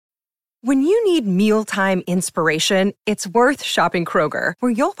When you need mealtime inspiration, it's worth shopping Kroger,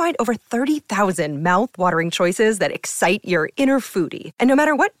 where you'll find over 30,000 mouth-watering choices that excite your inner foodie. And no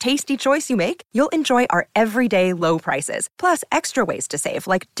matter what tasty choice you make, you'll enjoy our everyday low prices, plus extra ways to save,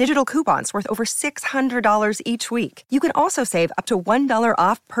 like digital coupons worth over $600 each week. You can also save up to $1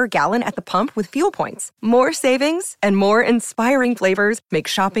 off per gallon at the pump with fuel points. More savings and more inspiring flavors make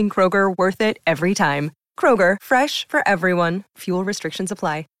shopping Kroger worth it every time. Kroger, fresh for everyone. Fuel restrictions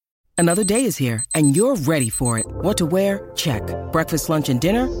apply. Another day is here, and you're ready for it. What to wear? Check. Breakfast, lunch, and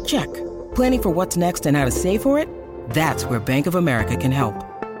dinner? Check. Planning for what's next and how to save for it? That's where Bank of America can help.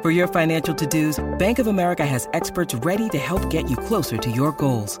 For your financial to-dos, Bank of America has experts ready to help get you closer to your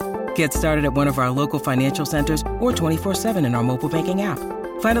goals. Get started at one of our local financial centers or 24/7 in our mobile banking app.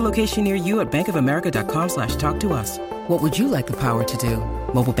 Find a location near you at bankofamerica.com/talktous. What would you like the power to do?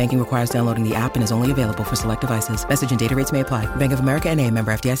 Mobile banking requires downloading the app and is only available for select devices. Message and data rates may apply. Bank of America N.A.,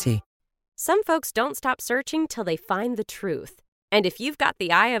 member FDIC. Some folks don't stop searching till they find the truth. And if you've got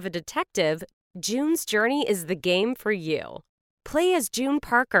the eye of a detective, June's Journey is the game for you. Play as June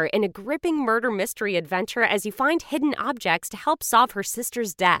Parker in a gripping murder mystery adventure as you find hidden objects to help solve her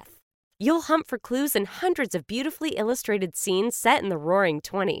sister's death. You'll hunt for clues in hundreds of beautifully illustrated scenes set in the Roaring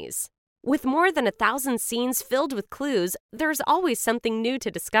 '20s. With more than 1,000 scenes filled with clues, there's always something new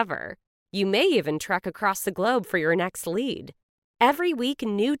to discover. You may even trek across the globe for your next lead. Every week,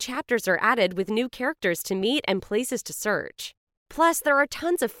 new chapters are added with new characters to meet and places to search. Plus, there are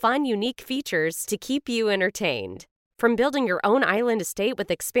tons of fun, unique features to keep you entertained. From building your own island estate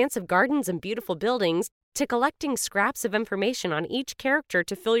with expansive gardens and beautiful buildings, to collecting scraps of information on each character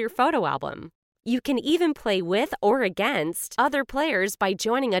to fill your photo album. You can even play with or against other players by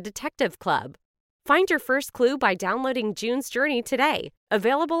joining a detective club. Find your first clue by downloading June's Journey today.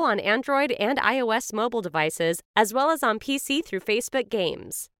 Available on Android and iOS mobile devices, as well as on PC through Facebook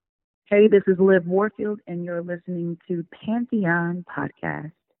Games. Hey, this is Liv Warfield, and you're listening to Pantheon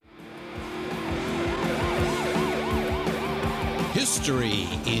Podcast. History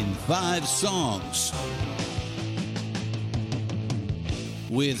in 5 songs.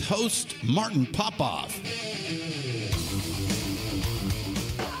 With host Martin Popoff.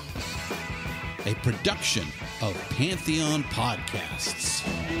 A production of Pantheon Podcasts.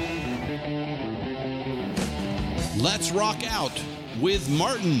 Let's rock out with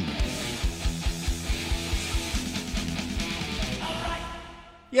Martin.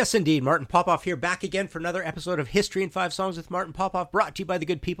 Yes, indeed. Martin Popoff here, back again for another episode of History in 5 Songs with Martin Popoff, brought to you by the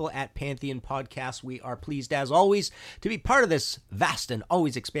good people at Pantheon Podcasts. We are pleased, as always, to be part of this vast and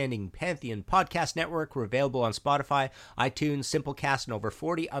always expanding Pantheon Podcast Network. We're available on Spotify, iTunes, Simplecast, and over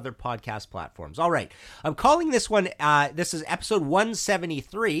 40 other podcast platforms. All right, I'm calling this one, this is episode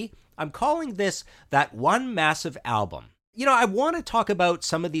 173. I'm calling this That One Massive Album. You know, I want to talk about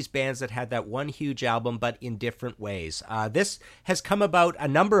some of these bands that had that one huge album, but in different ways. This has come about a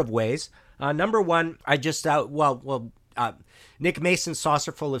number of ways. Number one, Nick Mason's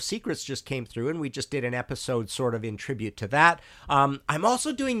Saucerful of Secrets just came through, and we just did an episode sort of in tribute to that. I'm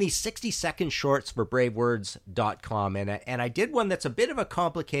also doing these 60-second shorts for bravewords.com, and I did one that's a bit of a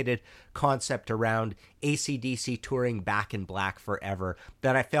complicated concept around AC/DC touring Back in Black Forever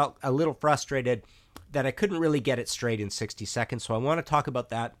that I felt a little frustrated that I couldn't really get it straight in 60 seconds, so I want to talk about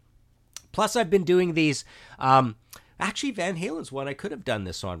that. Plus, I've been doing these, actually Van Halen's one I could have done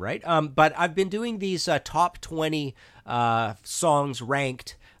this on, right? But I've been doing these top 20 songs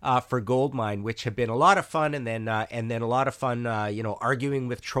ranked for Goldmine, which have been a lot of fun, and then a lot of fun, arguing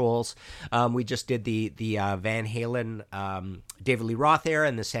with trolls. We just did the Van Halen, David Lee Roth era,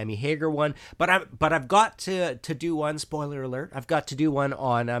 and the Sammy Hagar one. But I've got to do one. Spoiler alert! I've got to do one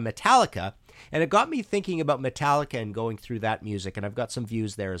on Metallica. And it got me thinking about Metallica and going through that music, and I've got some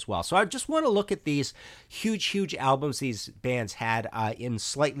views there as well. So I just want to look at these huge albums these bands had in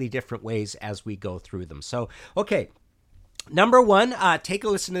slightly different ways as we go through them. So, okay, number one, take a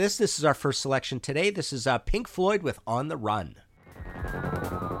listen to this. This is our first selection today. This is Pink Floyd with On the Run.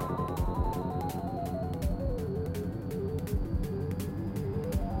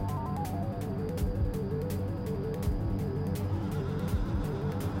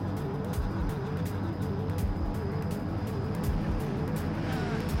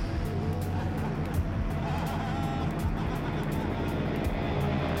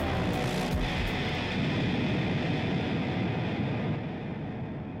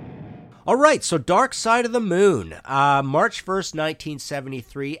 All right, so Dark Side of the Moon, March 1st,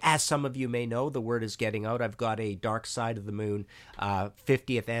 1973. As some of you may know, the word is getting out. I've got a Dark Side of the Moon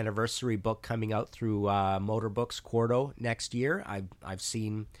 50th anniversary book coming out through Motor Books Quarto next year. I've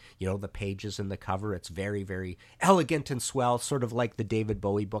seen, the pages and the cover. It's very, very elegant and swell, sort of like the David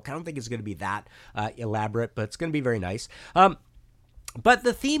Bowie book. I don't think it's going to be that elaborate, but it's going to be very nice. But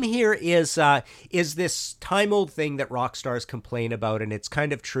the theme here is this time-old thing that rock stars complain about, and it's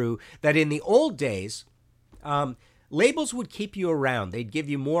kind of true, that in the old days, labels would keep you around. They'd give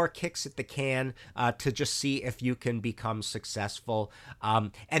you more kicks at the can to just see if you can become successful.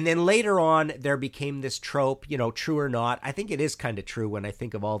 And then later on, there became this trope, true or not. I think it is kind of true when I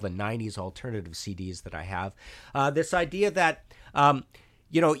think of all the 90s alternative CDs that I have. This idea that...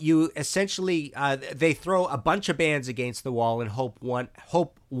 you essentially, they throw a bunch of bands against the wall and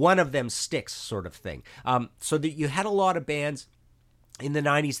hope one of them sticks, sort of thing. So that you had a lot of bands in the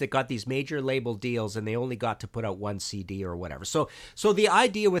 90s that got these major label deals and they only got to put out one CD or whatever. So the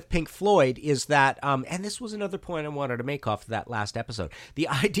idea with Pink Floyd is that, and this was another point I wanted to make off of that last episode, the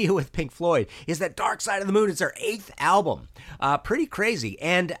idea with Pink Floyd is that Dark Side of the Moon is their 8th album. Pretty crazy,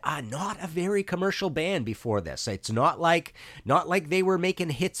 and not a very commercial band before this. It's not like they were making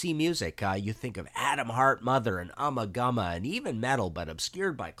hitsy music. You think of Atom Heart Mother and Ummagumma and even metal, but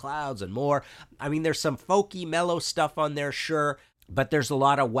obscured by clouds and more. I mean, there's some folky, mellow stuff on there, sure, but there's a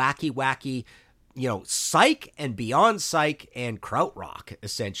lot of wacky, psych and beyond psych and krautrock,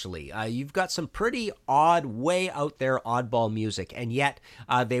 essentially. You've got some pretty odd, way out there oddball music, and yet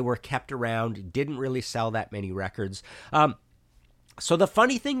they were kept around, didn't really sell that many records. So the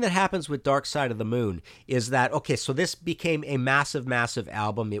funny thing that happens with Dark Side of the Moon is that, so this became a massive, massive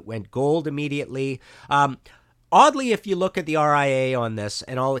album. It went gold immediately. Oddly, if you look at the RIA on this,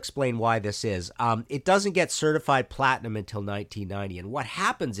 and I'll explain why this is, it doesn't get certified platinum until 1990. And what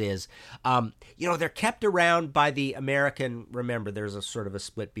happens is, they're kept around by the American, remember, there's a sort of a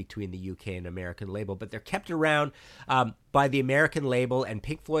split between the UK and American label, but they're kept around by the American label, and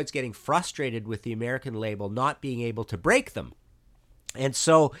Pink Floyd's getting frustrated with the American label not being able to break them. And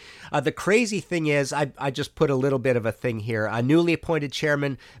so the crazy thing is, I just put a little bit of a thing here. A newly appointed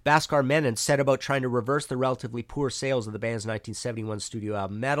chairman, Bhaskar Menon, set about trying to reverse the relatively poor sales of the band's 1971 studio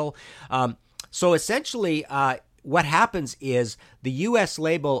album, Metal. So essentially, what happens is the U.S.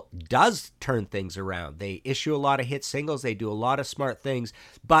 label does turn things around. They issue a lot of hit singles. They do a lot of smart things,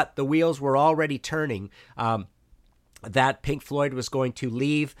 but the wheels were already turning. That Pink Floyd was going to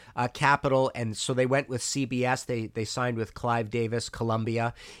leave Capitol, and so they went with CBS. They signed with Clive Davis,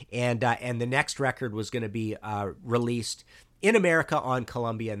 Columbia, and the next record was going to be released in America on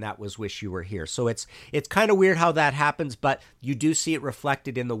Columbia, and that was Wish You Were Here. So it's kind of weird how that happens, but you do see it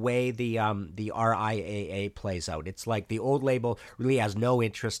reflected in the way the RIAA plays out. It's like the old label really has no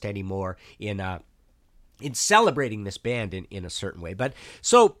interest anymore in celebrating this band in a certain way. But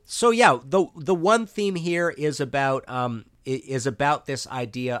so yeah, the one theme here is about this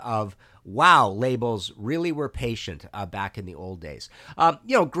idea of, wow, labels really were patient back in the old days.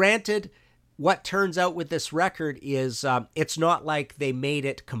 Granted, what turns out with this record is it's not like they made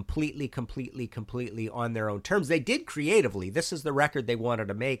it completely on their own terms. They did creatively. This is the record they wanted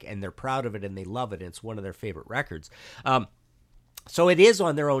to make, and they're proud of it and they love it. And it's one of their favorite records. So it is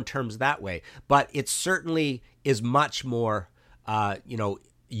on their own terms that way, but it certainly is much more,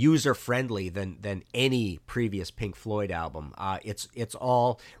 user-friendly than any previous Pink Floyd album. It's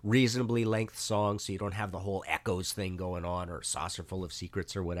all reasonably length songs, so you don't have the whole Echoes thing going on, or Saucerful of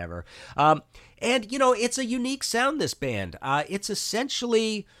Secrets or whatever. And it's a unique sound, this band. It's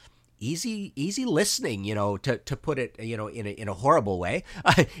essentially easy listening, to put it, in a horrible way.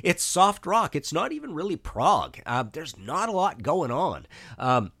 It's soft rock. It's not even really prog. There's not a lot going on.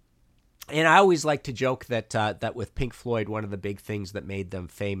 And I always like to joke that with Pink Floyd, one of the big things that made them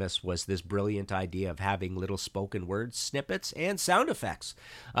famous was this brilliant idea of having little spoken word snippets and sound effects.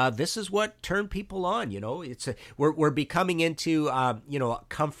 This is what turned people on. We're becoming into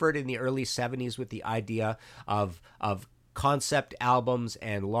comfort in the early 70s with the idea of concept albums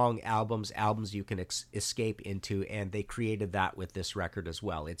and long albums you can escape into, and they created that with this record as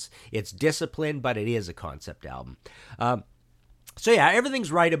well. It's disciplined, but it is a concept album. So yeah,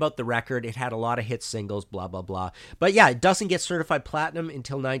 everything's right about the record. It had a lot of hit singles, blah, blah, blah. But yeah, it doesn't get certified platinum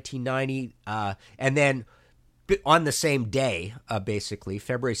until 1990, and then on the same day, basically,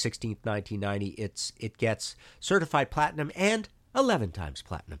 February 16th, 1990, it gets certified platinum and 11 times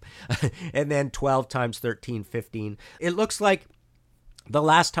platinum, and then 12 times 13, 15. It looks like The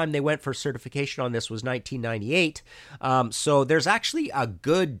last time they went for certification on this was 1998. So there's actually a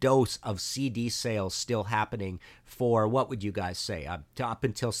good dose of CD sales still happening for, what would you guys say, up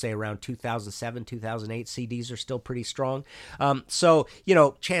until, say, around 2007, 2008, CDs are still pretty strong. So,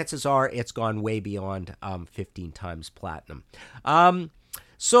 chances are it's gone way beyond 15 times platinum.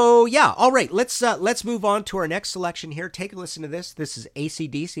 So, yeah, all right, let's move on to our next selection here. Take a listen to this. This is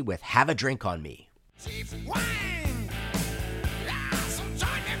AC/DC with Have a Drink on Me. Cheap wine. So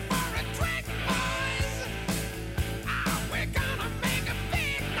join me for a drink, boys. We're gonna make a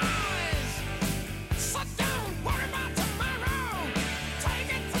big noise. So don't worry about tomorrow.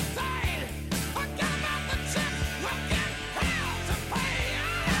 Take it today. Forget about the chip. We'll get hell to pay.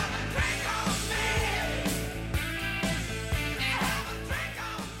 Have a drink on me. Have a drink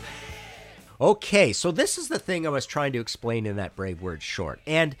on me. Okay, so this is the thing I was trying to explain in that Brave Words short.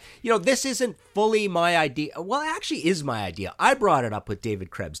 And, this isn't fully my idea. Well, it actually is my idea. I brought it up with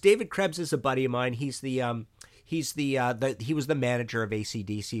David Krebs. David Krebs is a buddy of mine. He was the manager of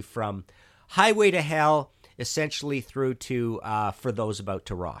AC/DC from Highway to Hell, essentially through to For Those About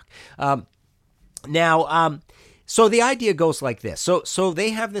to Rock. So the idea goes like this. So they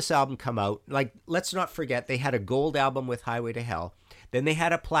have this album come out. Like, let's not forget, they had a gold album with Highway to Hell. Then they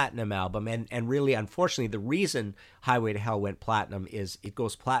had a platinum album, and really, unfortunately, the reason Highway to Hell went platinum is it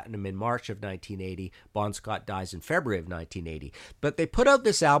goes platinum in March of 1980. Bon Scott dies in February of 1980. But they put out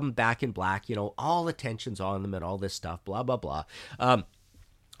this album, Back in Black, all attention's on them and all this stuff, blah, blah, blah.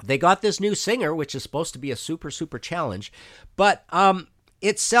 They got this new singer, which is supposed to be a super, super challenge, but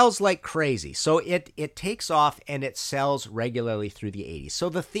it sells like crazy. So it takes off and it sells regularly through the 80s. So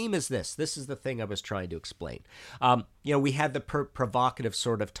the theme is this. This is the thing I was trying to explain. We had the provocative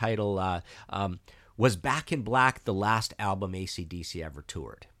sort of title, was Back in Black the last album AC/DC ever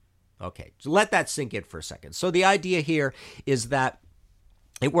toured? Okay, so let that sink in for a second. So the idea here is that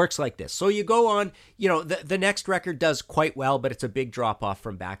it works like this. So you go on, the next record does quite well, but it's a big drop off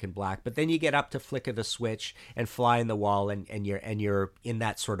from Back in Black. But then you get up to Flick of the Switch and Fly in the Wall, and you're in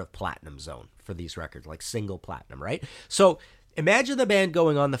that sort of platinum zone for these records, like single platinum, right? So imagine the band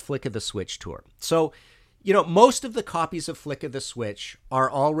going on the Flick of the Switch tour. So, most of the copies of Flick of the Switch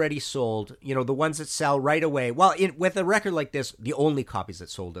are already sold, the ones that sell right away. Well, with a record like this, the only copies that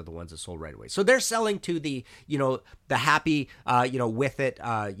sold are the ones that sold right away. So they're selling to the, the happy, with it,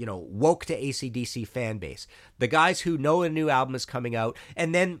 woke to AC/DC fan base. The guys who know a new album is coming out.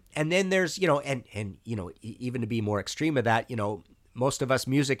 And then there's, even to be more extreme of that, most of us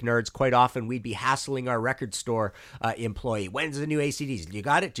music nerds, quite often we'd be hassling our record store employee. When's the new AC/DC? You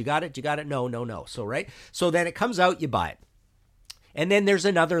got it? You got it? You got it? No. So, right? So then it comes out, you buy it. And then there's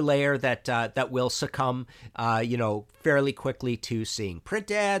another layer that will succumb, fairly quickly to seeing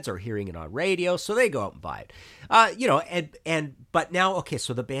print ads or hearing it on radio. So they go out and buy it, but now, okay,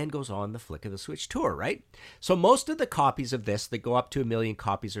 so the band goes on the Flick of the Switch tour, right? So most of the copies of this that go up to 1 million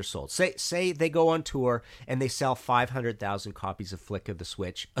copies are sold. Say they go on tour and they sell 500,000 copies of Flick of the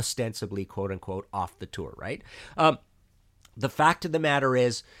Switch, ostensibly, quote unquote, off the tour, right? The fact of the matter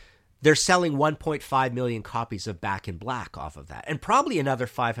is, they're selling 1.5 million copies of Back in Black off of that, and probably another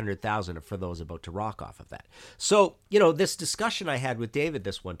 500,000 For Those About to Rock off of that. So, this discussion I had with David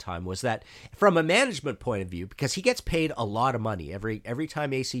this one time was that from a management point of view, because he gets paid a lot of money every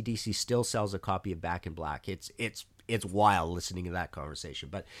time AC/DC still sells a copy of Back in Black, it's wild listening to that conversation.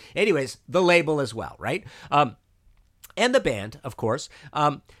 But anyways, the label as well, right? And the band, of course.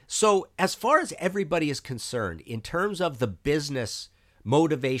 So as far as everybody is concerned, in terms of the business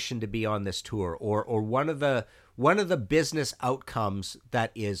motivation to be on this tour, or one of the business outcomes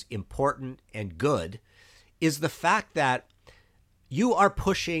that is important and good, is the fact that you are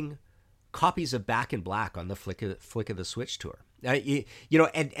pushing copies of Back in Black on the Flick of the Switch tour.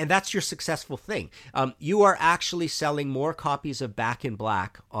 And that's your successful thing. You are actually selling more copies of Back in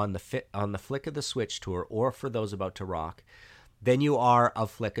Black on the Flick of the Switch tour, or For Those About to Rock, than you are of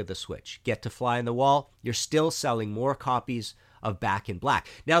Flick of the Switch. Get to Fly in the Wall, you're still selling more copies of Back in Black.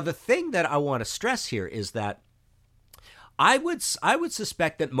 Now, the thing that I want to stress here is that I would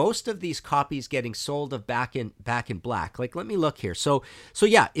suspect that most of these copies getting sold of Back in Black, like, let me look here. So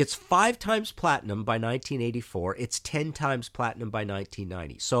yeah, it's 5 times platinum by 1984. It's 10 times platinum by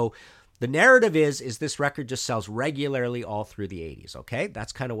 1990. So the narrative is this record just sells regularly all through the 80s, okay?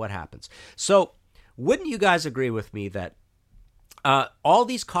 That's kind of what happens. So wouldn't you guys agree with me that all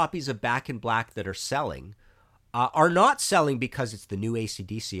these copies of Back in Black that are selling are not selling because it's the new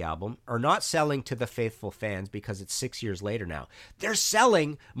AC/DC album, or not selling to the faithful fans because it's 6 years later now. They're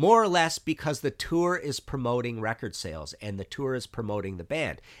selling more or less because the tour is promoting record sales and the tour is promoting the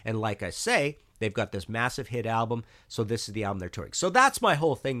band. And like I say, They've got this massive hit album, so this is the album they're touring. So that's my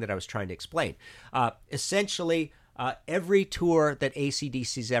whole thing that I was trying to explain. Essentially, every tour that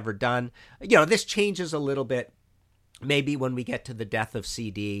AC/DC's ever done, this changes a little bit maybe when we get to the death of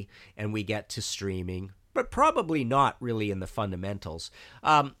CD and we get to streaming, but probably not really in the fundamentals.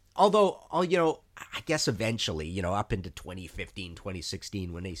 Although, I guess eventually, up into 2015,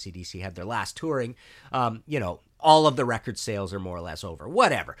 2016, when AC/DC had their last touring, all of the record sales are more or less over,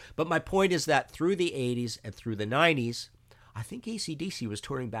 whatever. But my point is that through the 80s and through the 90s, I think AC/DC was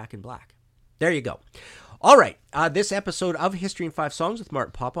touring Back in Black. There you go. All right, this episode of History in 5 Songs with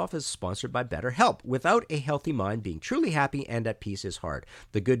Martin Popoff is sponsored by BetterHelp. Without a healthy mind, being truly happy and at peace is hard.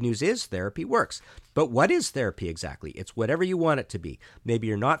 The good news is therapy works. But what is therapy exactly? It's whatever you want it to be. Maybe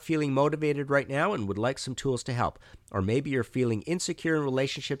you're not feeling motivated right now and would like some tools to help. Or maybe you're feeling insecure in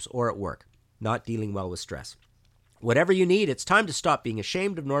relationships or at work, not dealing well with stress. Whatever you need, it's time to stop being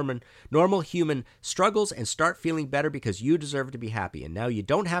ashamed of normal human struggles and start feeling better because you deserve to be happy. And now you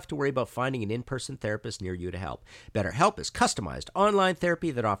don't have to worry about finding an in-person therapist near you to help. BetterHelp is customized online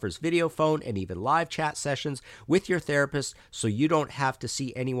therapy that offers video, phone, and even live chat sessions with your therapist, so you don't have to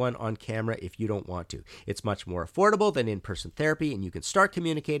see anyone on camera if you don't want to. It's much more affordable than in-person therapy, and you can start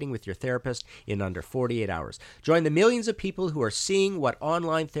communicating with your therapist in under 48 hours. Join the millions of people who are seeing what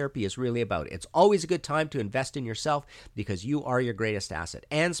online therapy is really about. It's always a good time to invest in yourself because you are your greatest asset.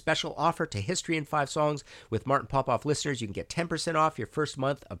 And special offer to History in 5 Songs with Martin Popoff listeners, you can get 10% off your first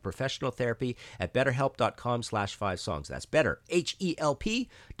month of professional therapy at betterhelp.com/5songs. That's better,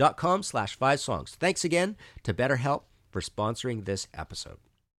 HELP.com/5songs. Thanks again to BetterHelp for sponsoring this episode.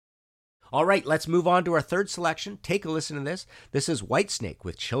 All right, let's move on to our third selection. Take a listen to this. This is Whitesnake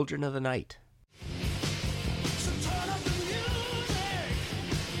with Children of the Night. So turn up the music,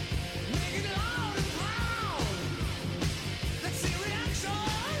 make it loud and proud. Let's see reaction.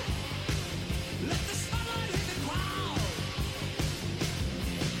 Let the spotlight hit the crowd.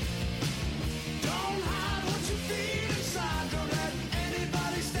 Don't hide what you feel inside. Don't let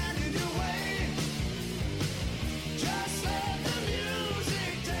anybody stand in your way. Just let the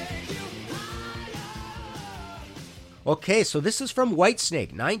music take you higher. Okay, so this is from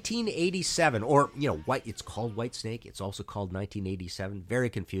Whitesnake, 1987, or, it's called Whitesnake. It's also called 1987.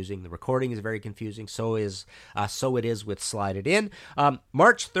 Very confusing. The recording is very confusing. So it is with Slide It In.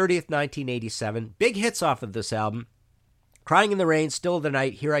 March 30th, 1987. Big hits off of this album. Crying in the Rain, Still of the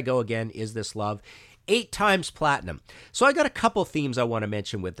Night, Here I Go Again, Is This Love? 8 times platinum. So I got a couple themes I want to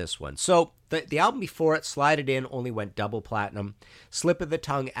mention with this one. So the album before it, Slide It In, only went double platinum. Slip of the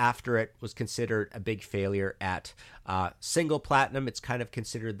Tongue after it was considered a big failure at single platinum. It's kind of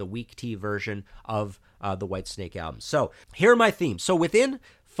considered the weak tea version of the Whitesnake album. So here are my themes. So within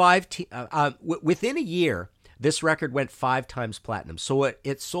a year, this record went 5 times platinum. So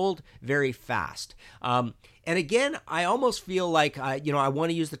it sold very fast. And again, I almost feel like, I want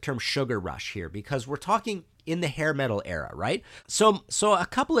to use the term sugar rush here because we're talking in the hair metal era, right? So a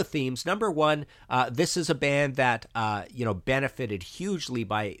couple of themes. Number one, this is a band that, benefited hugely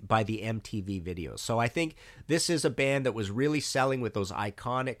by the MTV videos. So I think this is a band that was really selling with those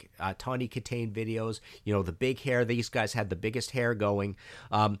iconic Tawny Kitaen videos. The big hair. These guys had the biggest hair going.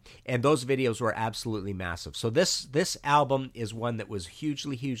 And those videos were absolutely massive. So this album is one that was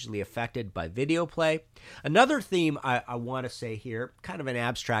hugely, hugely affected by video play. Another theme I want to say here, kind of an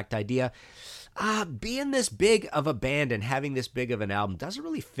abstract idea, being this big of a band and having this big of an album doesn't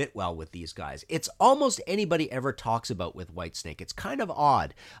really fit well with these guys. It's almost anybody ever talks about with Whitesnake. It's kind of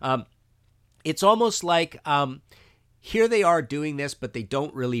odd. It's almost like here they are doing this, but they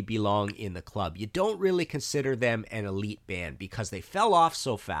don't really belong in the club. You don't really consider them an elite band because they fell off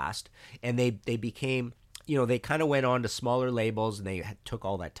so fast and they became... they kind of went on to smaller labels and they took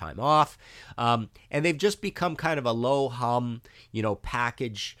all that time off. And they've just become kind of a low hum,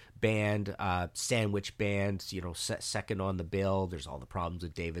 package band, sandwich band, second on the bill. There's all the problems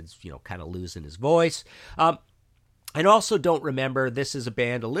with David's, kind of losing his voice. And also don't remember, this is a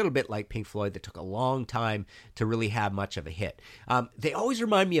band a little bit like Pink Floyd that took a long time to really have much of a hit. They always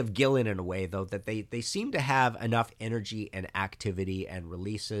remind me of Gillan in a way, though, that they seem to have enough energy and activity and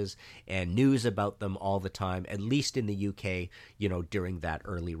releases and news about them all the time, at least in the UK, during that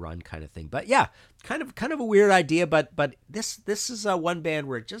early run kind of thing. But yeah, kind of a weird idea, but this is one band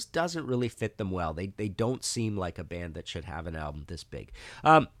where it just doesn't really fit them well. They don't seem like a band that should have an album this big.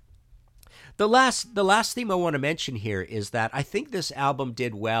 The last theme I want to mention here is that I think this album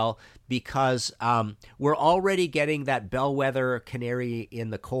did well because we're already getting that bellwether canary in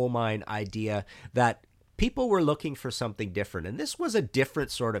the coal mine idea that people were looking for something different. And this was a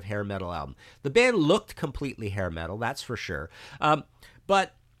different sort of hair metal album. The band looked completely hair metal, that's for sure.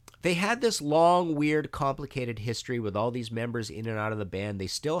 But they had this long, weird, complicated history with all these members in and out of the band. They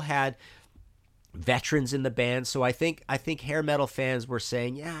still had veterans in the band, so I think hair metal fans were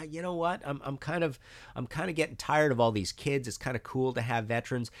saying, yeah, you know what, I'm kind of getting tired of all these kids. It's kind of cool to have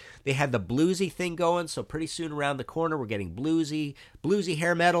veterans. They had the bluesy thing going, so pretty soon around the corner we're getting bluesy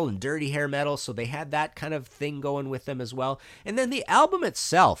hair metal and dirty hair metal, so they had that kind of thing going with them as well. And then the album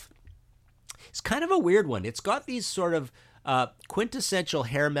itself is kind of a weird one. It's got these sort of quintessential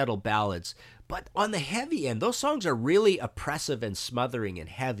hair metal ballads, but on the heavy end, those songs are really oppressive and smothering and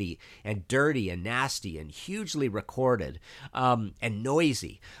heavy and dirty and nasty and hugely recorded and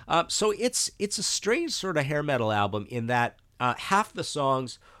noisy. So it's a strange sort of hair metal album in that half the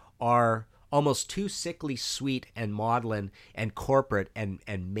songs are almost too sickly sweet and maudlin and corporate and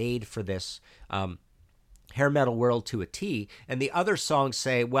made for this hair metal world to a T. And the other songs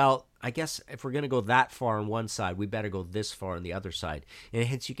say, well, I guess if we're going to go that far on one side, we better go this far on the other side. And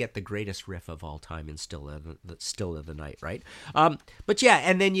hence you get the greatest riff of all time in Still of the Night, right? But yeah,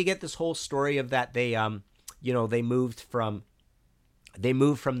 and then you get this whole story of that they moved from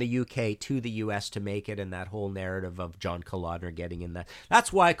the UK to the US to make it, and that whole narrative of John Kalodner getting in that.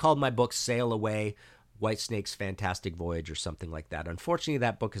 That's why I called my book Sail Away, Whitesnake's Fantastic Voyage, or something like that. Unfortunately,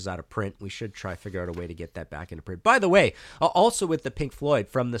 that book is out of print. We should try to figure out a way to get that back into print. By the way, also with the Pink Floyd,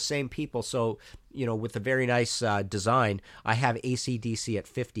 from the same people, so, with a very nice design, I have AC/DC at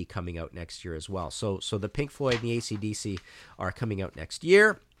 50 coming out next year as well. So the Pink Floyd and the AC/DC are coming out next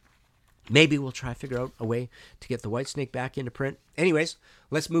year. Maybe we'll try to figure out a way to get the Whitesnake back into print. Anyways,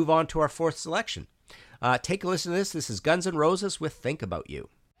 let's move on to our fourth selection. Take a listen to this. This is Guns N' Roses with Think About You.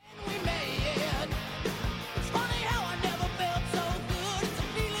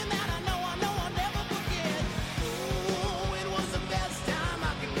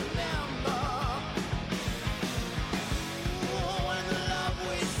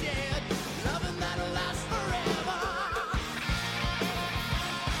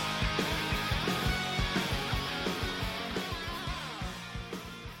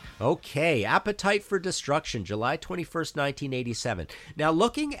 Okay, Appetite for Destruction, July 21st, 1987. Now,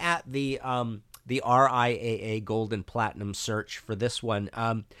 looking at the RIAA Gold and Platinum search for this one,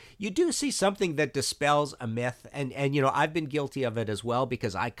 you do see something that dispels a myth, and I've been guilty of it as well,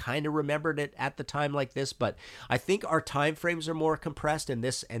 because I kind of remembered it at the time like this, but I think our time frames are more compressed, and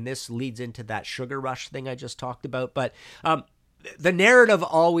this leads into that sugar rush thing I just talked about. But the narrative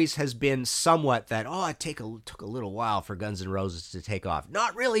always has been somewhat that, it took a little while for Guns N' Roses to take off.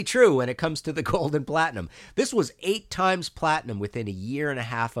 Not really true when it comes to the Gold and Platinum. This was 8 times platinum within a year and a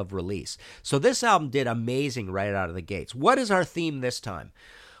half of release. So this album did amazing right out of the gates. What is our theme this time?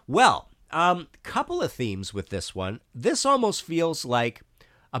 Well, couple of themes with this one. This almost feels like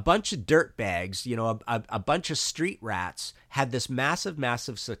a bunch of dirtbags, a bunch of street rats had this massive,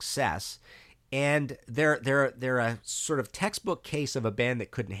 massive success, and they're a sort of textbook case of a band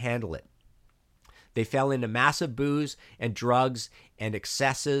that couldn't handle it. They fell into massive booze and drugs and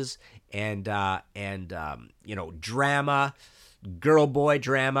excesses and drama, girl-boy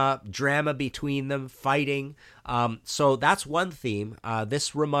drama between them, fighting. So that's one theme.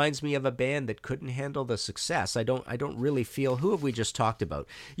 This reminds me of a band that couldn't handle the success. I don't really feel, who have we just talked about?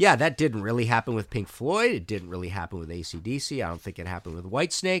 Yeah, that didn't really happen with Pink Floyd. It didn't really happen with AC/DC. I don't think it happened with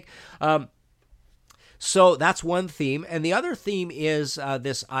Whitesnake. So that's one theme. And the other theme is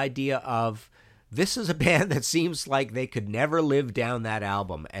this idea of, this is a band that seems like they could never live down that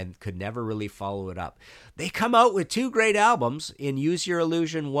album and could never really follow it up. They come out with 2 great albums in Use Your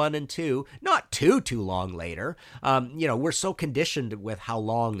Illusion 1 and 2, not too long later. We're so conditioned with how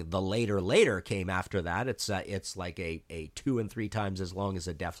long the later came after that. It's like a 2 and 3 times as long as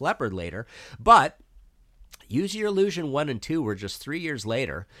a Def Leppard later. But Use Your Illusion 1 and 2 were just 3 years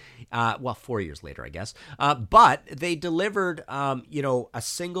later. 4 years later, I guess. But they delivered, a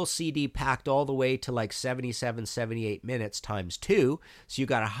single CD packed all the way to like 77, 78 minutes times 2. So you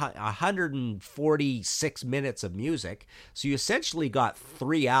got 146 minutes of music. So you essentially got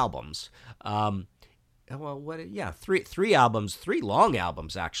 3 albums. Three albums, 3 long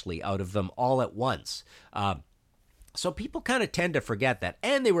albums actually, out of them all at once. So people kind of tend to forget that,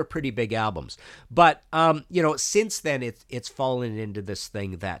 and they were pretty big albums. But since then it's fallen into this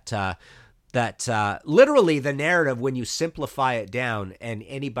thing that literally the narrative, when you simplify it down, and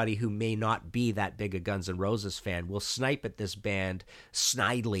anybody who may not be that big a Guns N' Roses fan will snipe at this band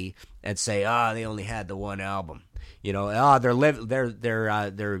snidely and say, they only had the one album. They're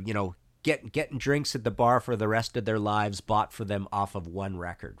getting drinks at the bar for the rest of their lives bought for them off of one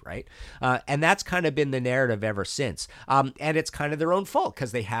record, right? And that's kind of been the narrative ever since. And it's kind of their own fault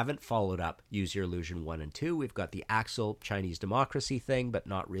because they haven't followed up Use Your Illusion 1 and 2. We've got the Axl Chinese Democracy thing, but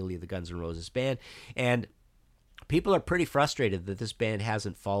not really the Guns N' Roses band. And people are pretty frustrated that this band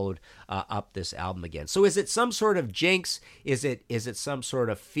hasn't followed up this album again. So is it some sort of jinx? Is it some sort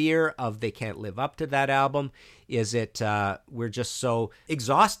of fear of they can't live up to that album? Is it we're just so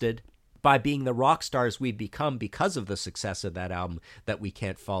exhausted by being the rock stars we've become because of the success of that album that we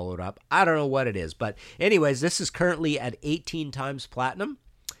can't follow it up? I don't know what it is. But anyways, this is currently at 18 times platinum.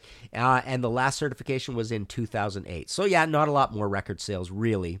 And the last certification was in 2008. So yeah, not a lot more record sales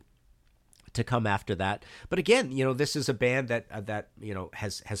really to come after that. But again, this is a band that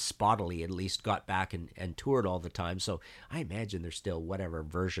has spottily at least got back and toured all the time. So I imagine there's still whatever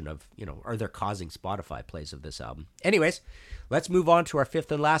version of, or they're causing Spotify plays of this album. Anyways, let's move on to our fifth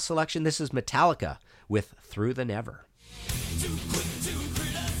and last selection. This is Metallica with Through the Never.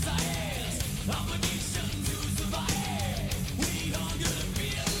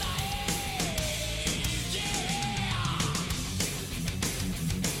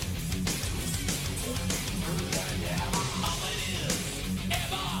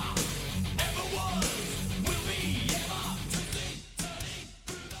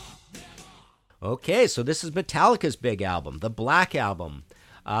 Okay, so this is Metallica's big album, the Black Album.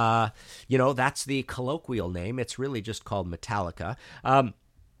 That's the colloquial name. It's really just called Metallica.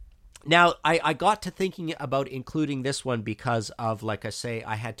 Now, I got to thinking about including this one because of, like I say,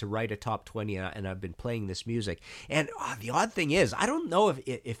 I had to write a top 20 and I've been playing this music. And the odd thing is, I don't know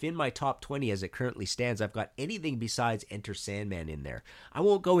if in my top 20 as it currently stands, I've got anything besides Enter Sandman in there. I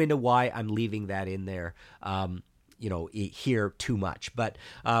won't go into why I'm leaving that in there. Here too much, but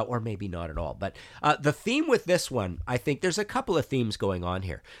or maybe not at all. But the theme with this one, I think there's a couple of themes going on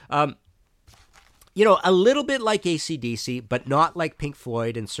here. A little bit like AC/DC, but not like Pink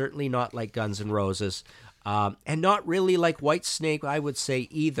Floyd, and certainly not like Guns N' Roses, and not really like Whitesnake, I would say,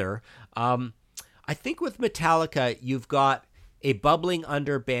 either. I think with Metallica, you've got a bubbling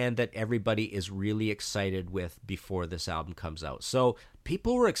under band that everybody is really excited with before this album comes out. So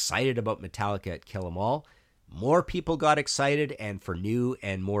people were excited about Metallica at Kill 'Em All. More people got excited, and for new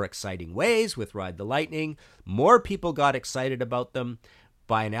and more exciting ways with Ride the Lightning. More people got excited about them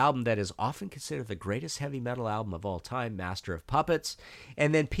by an album that is often considered the greatest heavy metal album of all time, Master of Puppets.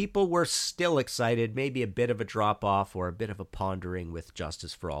 And then people were still excited, maybe a bit of a drop-off or a bit of a pondering with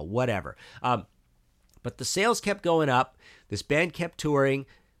Justice for All, whatever. But the sales kept going up. This band kept touring.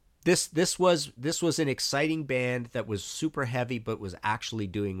 This was an exciting band that was super heavy, but was actually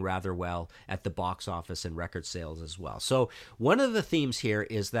doing rather well at the box office and record sales as well. So one of the themes here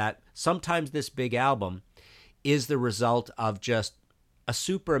is that sometimes this big album is the result of just a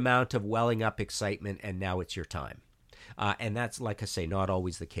super amount of welling up excitement, and now it's your time. And that's, like I say, not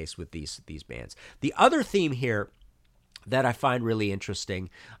always the case with these bands. The other theme here that I find really interesting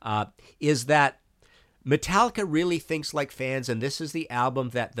is that Metallica really thinks like fans, and this is the album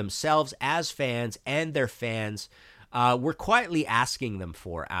that themselves as fans and their fans were quietly asking them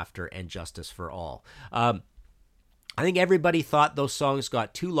for after And Justice for All. I think everybody thought those songs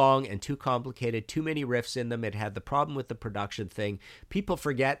got too long and too complicated, too many riffs in them. It had the problem with the production thing. People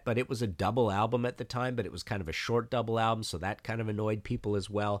forget, but it was a double album at the time, but it was kind of a short double album, so that kind of annoyed people as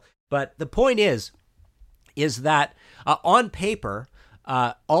well. But the point is that on paper,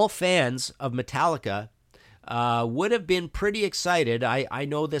 all fans of Metallica would have been pretty excited. I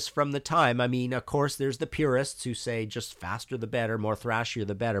know this from the time. I mean, of course, there's the purists who say just faster the better, more thrashier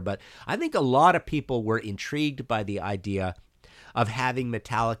the better. But I think a lot of people were intrigued by the idea of having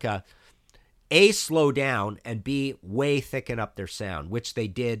Metallica, A, slow down, and B, way thicken up their sound, which they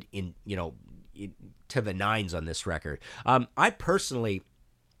did to the nines on this record. I personally,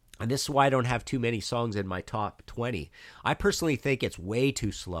 and this is why I don't have too many songs in my top 20, I personally think it's way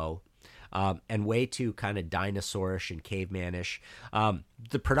too slow. And way too kind of dinosaurish and cavemanish.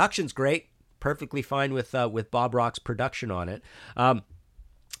 The production's great, perfectly fine with Bob Rock's production on it.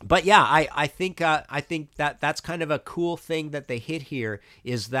 But yeah, I think that's kind of a cool thing that they hit here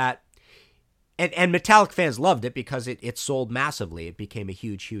is that, and Metallica fans loved it because it sold massively. It became a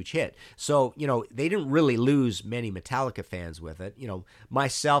huge hit. So they didn't really lose many Metallica fans with it.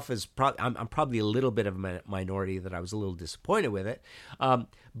 Myself I'm probably a little bit of a minority that I was a little disappointed with it.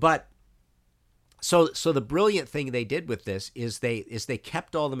 But So the brilliant thing they did with this is they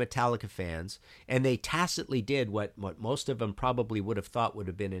kept all the Metallica fans, and they tacitly did what most of them probably would have thought would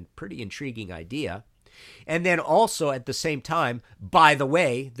have been a pretty intriguing idea, And then also at the same time, by the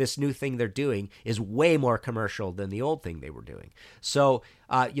way, this new thing they're doing is way more commercial than the old thing they were doing. So,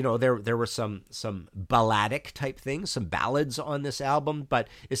 there were some balladic type things, some ballads on this album, but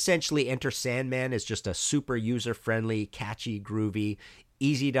essentially Enter Sandman is just a super user-friendly, catchy, groovy,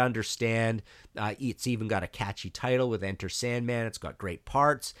 easy to understand. It's even got a catchy title with Enter Sandman. It's got great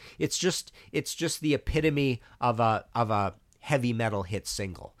parts. It's just the epitome of a heavy metal hit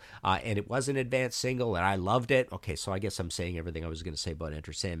single. And it was an advanced single, and I loved it. Okay, so I guess I'm saying everything I was going to say about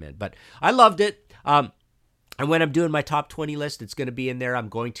Enter Sandman, but I loved it. And when I'm doing my top 20 list, it's going to be in there. I'm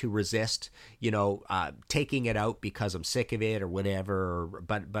going to resist, taking it out because I'm sick of it or whatever.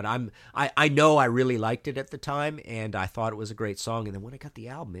 But I know I really liked it at the time, and I thought it was a great song. And then when I got the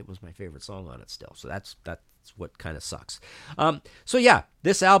album, it was my favorite song on it still. So that's what kind of sucks. So yeah,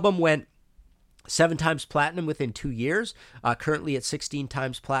 this album went 7 times platinum within 2 years, currently at 16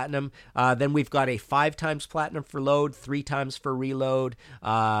 times platinum. Then we've got a 5 times platinum for Load, 3 times for Reload,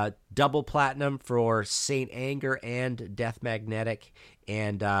 double platinum for Saint Anger and Death Magnetic,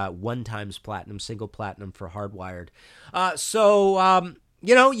 and 1 times platinum, single platinum for Hardwired.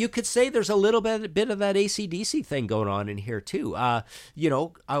 You could say there's a little bit of that AC/DC thing going on in here too.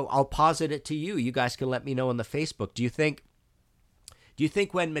 I'll posit it to you. You guys can let me know on the Facebook. Do you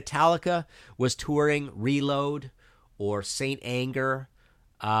think when Metallica was touring Reload or Saint Anger,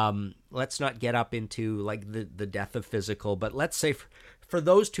 let's not get up into like the death of physical, but let's say for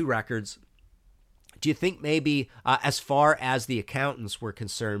those 2 records, do you think maybe as far as the accountants were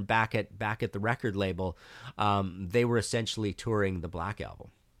concerned back at the record label, they were essentially touring the Black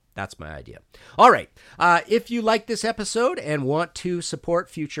Album? That's my idea. All right. If you like this episode and want to support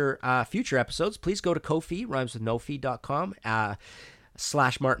future episodes, please go to Ko-fi, rhymeswithnofee.com.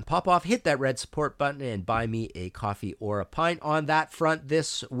 /Martin Popoff. Hit that red support button and buy me a coffee or a pint. On that front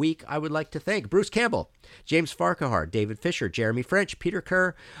this week, I would like to thank Bruce Campbell, James Farquhar, David Fisher, Jeremy French, Peter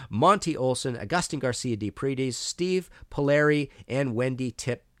Kerr, Monty Olson, Augustin Garcia de Paredes, Steve Polari, and Wendy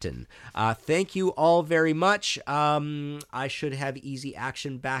Tipton. Thank you all very much. I should have Easy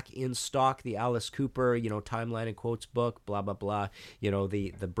Action back in stock. The Alice Cooper, Timeline and Quotes book, blah blah blah.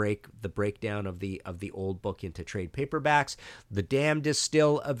 The breakdown of the old book into trade paperbacks. The Damned is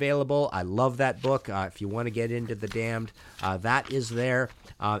still available. I love that book. If you want to get into The Damned, that is there.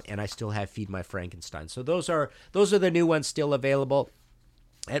 And I still have Feed My Frankenstein. So those are the new ones still available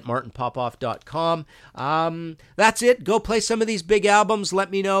at martinpopoff.com. That's it. Go play some of these big albums. Let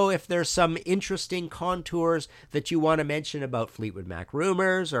me know if there's some interesting contours that you want to mention about Fleetwood Mac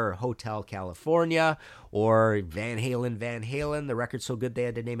Rumors or Hotel California or Van Halen. The record's so good they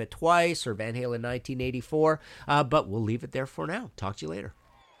had to name it twice, or Van Halen 1984. But we'll leave it there for now. Talk to you later.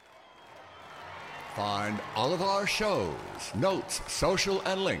 Find all of our shows, notes, social,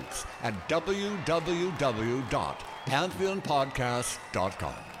 and links at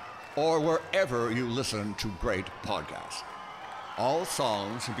www.pantheonpodcast.com or wherever you listen to great podcasts. All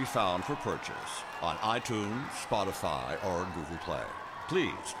songs can be found for purchase on iTunes, Spotify, or Google Play.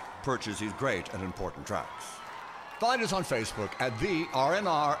 Please purchase these great and important tracks. Find us on Facebook at the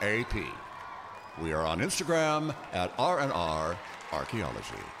RNRAP. We are on Instagram at RNR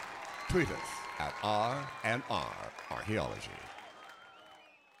Archaeology. Tweet us at RNR Archaeology.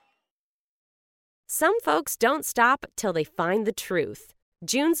 Some folks don't stop till they find the truth.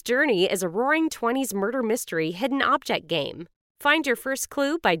 June's Journey is a Roaring '20s murder mystery hidden object game. Find your first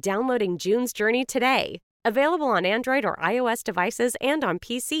clue by downloading June's Journey today. Available on Android or iOS devices and on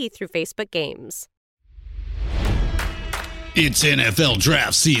PC through Facebook Games. It's NFL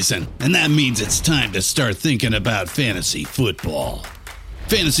draft season, and that means it's time to start thinking about fantasy football.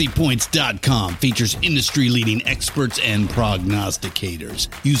 FantasyPoints.com features industry-leading experts and prognosticators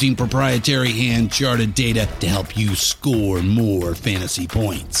using proprietary hand-charted data to help you score more fantasy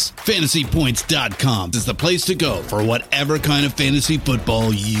points. FantasyPoints.com is the place to go for whatever kind of fantasy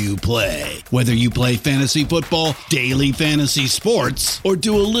football you play. Whether you play fantasy football, daily fantasy sports, or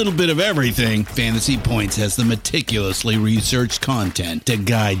do a little bit of everything, Fantasy Points has the meticulously researched content to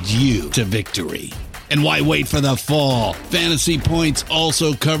guide you to victory. And why wait for the fall? Fantasy Points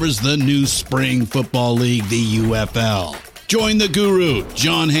also covers the new spring football league, the UFL. Join the guru,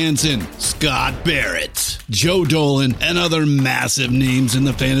 John Hansen, Scott Barrett, Joe Dolan, and other massive names in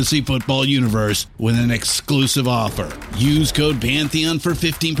the fantasy football universe with an exclusive offer. Use code Pantheon for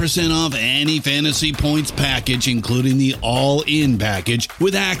 15% off any Fantasy Points package, including the all-in package,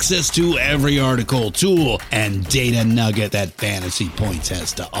 with access to every article, tool, and data nugget that Fantasy Points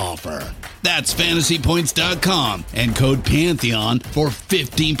has to offer. That's fantasypoints.com and code Pantheon for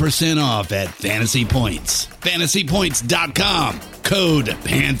 15% off at Fantasy Points. Fantasypoints.com, code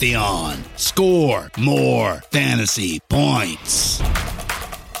Pantheon. Score more fantasy points.